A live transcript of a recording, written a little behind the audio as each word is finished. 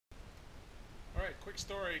quick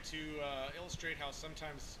story to illustrate how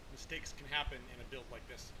sometimes mistakes can happen in a build like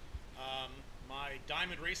this. My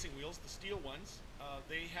Diamond Racing wheels, the steel ones,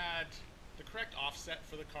 they had the correct offset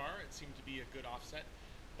for the car. It seemed to be a good offset,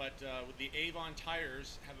 but with the Avon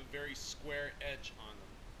tires have a very square edge on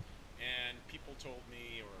them. And people told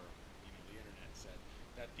me, or the internet said,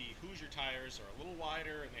 that the Hoosier tires are a little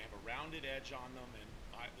wider and they have a rounded edge on them, and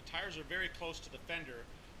the tires are very close to the fender.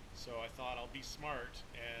 So I thought I'll be smart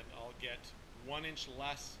and I'll get 1 inch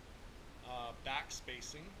less back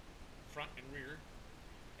spacing, front and rear.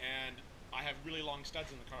 And I have really long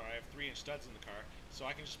studs in the car. I have 3-inch studs in the car, so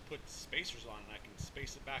I can just put spacers on and I can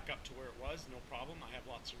space it back up to where it was, no problem. I have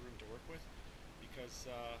lots of room to work with because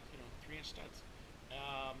 3-inch studs.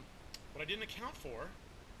 What I didn't account for,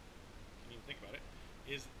 didn't even think about it,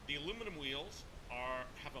 is the aluminum wheels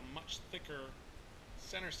have a much thicker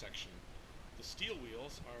center section. The steel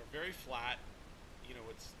wheels are very flat.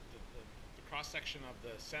 It's the cross section of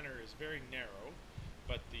the center is very narrow,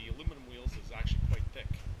 but the aluminum wheels is actually quite thick,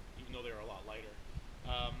 even though they're a lot lighter.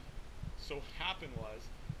 So what happened was,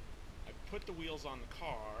 I put the wheels on the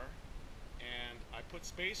car, and I put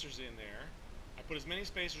spacers in there. I put as many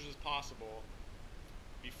spacers as possible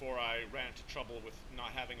before I ran into trouble with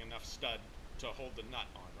not having enough stud to hold the nut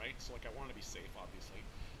on, right? So I wanted to be safe, obviously.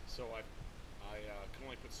 So I can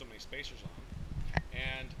only put so many spacers on,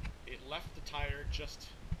 and it left the tire just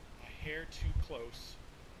a hair too close,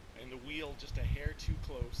 and the wheel just a hair too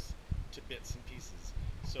close to bits and pieces.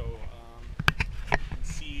 So you can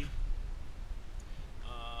see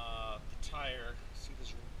the tire. See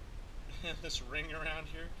this this ring around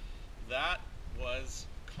here? That was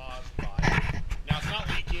caused by. Now it's not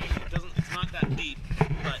leaking. It's not that deep,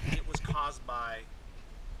 but it was caused by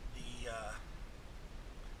the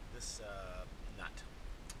this nut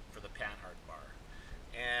for the panhard bar,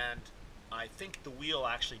 and I think the wheel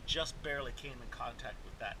actually just barely came in contact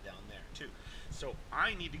with that down there too. So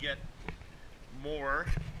I need to get more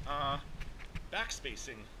back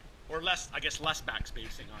spacing, or less, I guess less back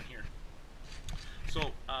spacing on here.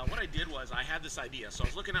 So what I did was I had this idea. So I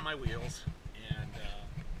was looking at my wheels,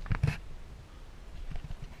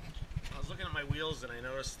 and I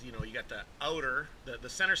noticed, you got the outer, the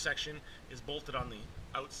center section is bolted on the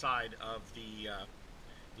outside of the,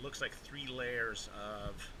 it looks like 3 layers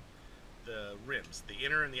of the rims, the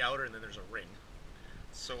inner and the outer, and then there's a ring.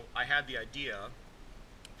 So I had the idea,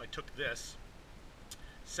 if I took this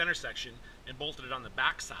center section and bolted it on the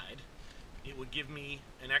back side, it would give me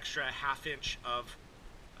an extra 1/2 inch of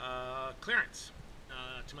clearance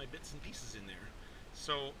to my bits and pieces in there.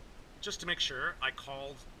 So just to make sure, I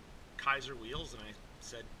called Kaiser Wheels and I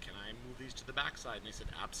said, can I move these to the back side? And they said,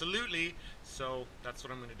 absolutely. So that's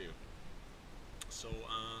what I'm going to do. So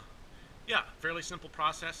yeah, fairly simple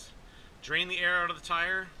process. Drain the air out of the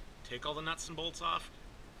tire, take all the nuts and bolts off,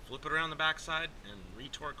 flip it around the back side, and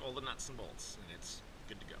re-torque all the nuts and bolts, and it's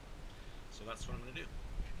good to go. So that's what I'm going to do.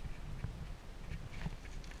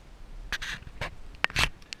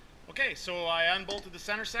 Okay, so I unbolted the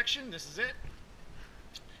center section. This is it.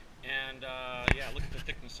 And yeah, look at the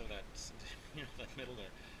thickness of that, that middle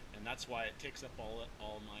there, and that's why it takes up all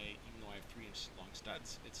my. Even though I have 3-inch long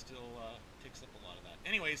studs, it still takes up a lot of that.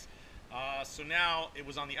 Anyways, so now it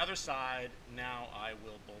was on the other side. Now I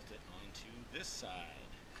will bolt it onto this side,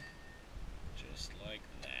 just like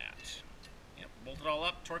that. Yep, bolt it all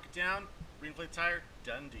up, torque it down, reinflate the tire,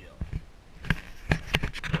 done deal.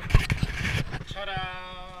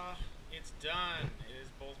 Ta-da! It's done. It is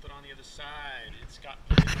bolted on the other side. It's got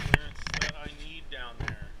the clearance that I need down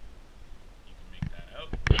there. You can make that out.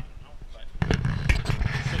 I don't know, but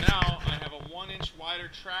so now I have a 1-inch wider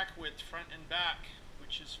track width front and back,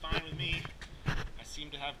 which is fine with me. I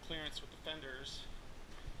seem to have clearance with the fenders.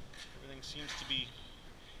 Everything seems to be.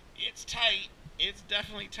 It's tight. It's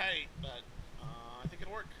definitely tight, but I think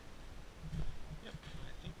it'll work. Yep,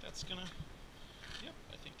 I think that's gonna. Yep,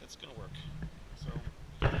 I think that's gonna work. So.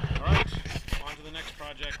 Alright, on to the next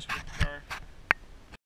project with